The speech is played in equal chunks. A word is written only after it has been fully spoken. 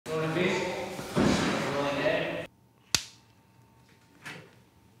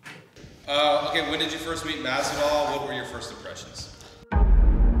Okay, when did you first meet Masvidal? What were your first impressions?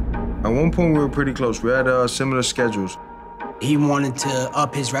 At one point, we were pretty close. We had similar schedules. He wanted to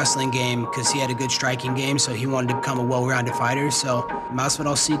up his wrestling game because he had a good striking game, so he wanted to become a well-rounded fighter. So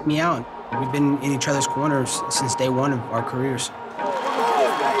Masvidal seeked me out. We've been in each other's corners since day one of our careers. All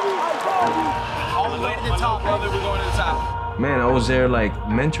the way to the top, brother. We're going to the top. Man, I was there like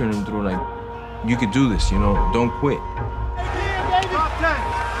mentoring him through like, you could do this, you know, don't quit. Top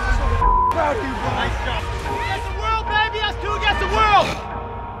 10. Proud of you, bro. Nice job. Against the world, baby. That's two against the world.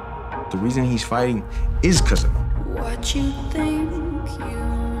 The reason he's fighting is because of him. What you think you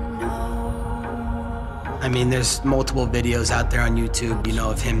know. I mean, there's multiple videos out there on YouTube, you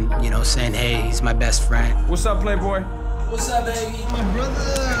know, of him, you know, saying, hey, he's my best friend. What's up, Playboy? What's up, baby? My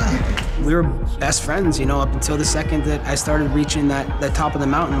brother. We were best friends, you know, up until the second that I started reaching the top of the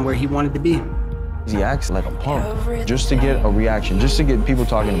mountain where he wanted to be. He acts like a punk, just to get a reaction, just to get people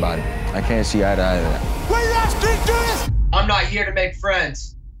talking about it. I can't see eye to eye to that. Wait, that's Street Judas! I'm not here to make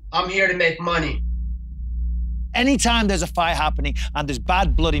friends. I'm here to make money. Anytime there's a fight happening and there's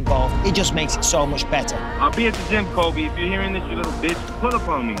bad blood involved, it just makes it so much better. I'll be at the gym, Colby. If you're hearing this, you little bitch, pull up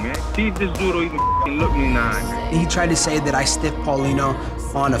on me, man. See if this dude will even look me now. He tried to say that I stiffed Paulino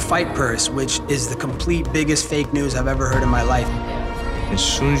on a fight purse, which is the complete biggest fake news I've ever heard in my life. As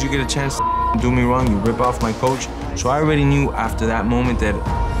soon as you get a chance to do me wrong, you rip off my coach. So I already knew after that moment that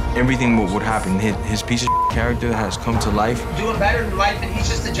everything would happen. His piece of character has come to life. Doing better in life, and he's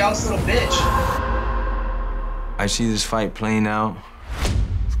just a jealous little bitch. I see this fight playing out.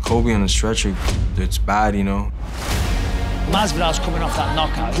 Colby on the stretcher, it's bad, you know. Masvidal's coming off that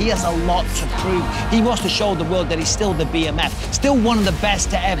knockout. He has a lot to prove. He wants to show the world that he's still the BMF, still one of the best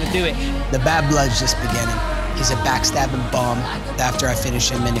to ever do it. The bad blood's just beginning. He's a backstabbing bum. After I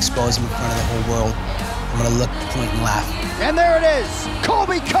finish him and expose him in front of the whole world, I'm gonna look, point, and laugh. And there it is,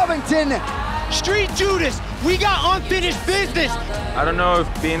 Colby Covington, Street Judas. We got unfinished business. I don't know if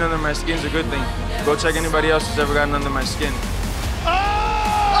being under my skin's a good thing. Go check anybody else who's ever gotten under my skin.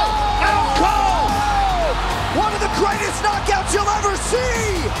 One of the greatest knockouts you'll ever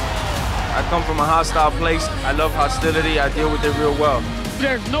see! I come from a hostile place. I love hostility. I deal with it real well.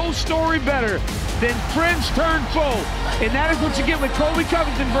 There's no story better than friends turn foe. And that is what you get with Colby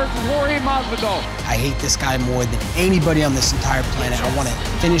Covington versus Jorge Masvidal. I hate this guy more than anybody on this entire planet. I want to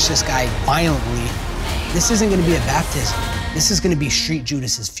finish this guy violently. This isn't going to be a baptism. This is going to be Street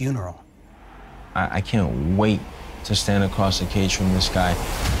Judas's funeral. I can't wait to stand across the cage from this guy.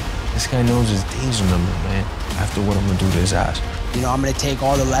 This guy knows his days are numbered, man. After what I'm gonna do to his ass. You know, I'm gonna take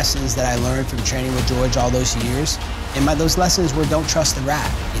all the lessons that I learned from training with George all those years, and those lessons were don't trust the rat.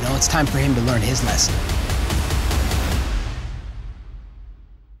 You know, it's time for him to learn his lesson.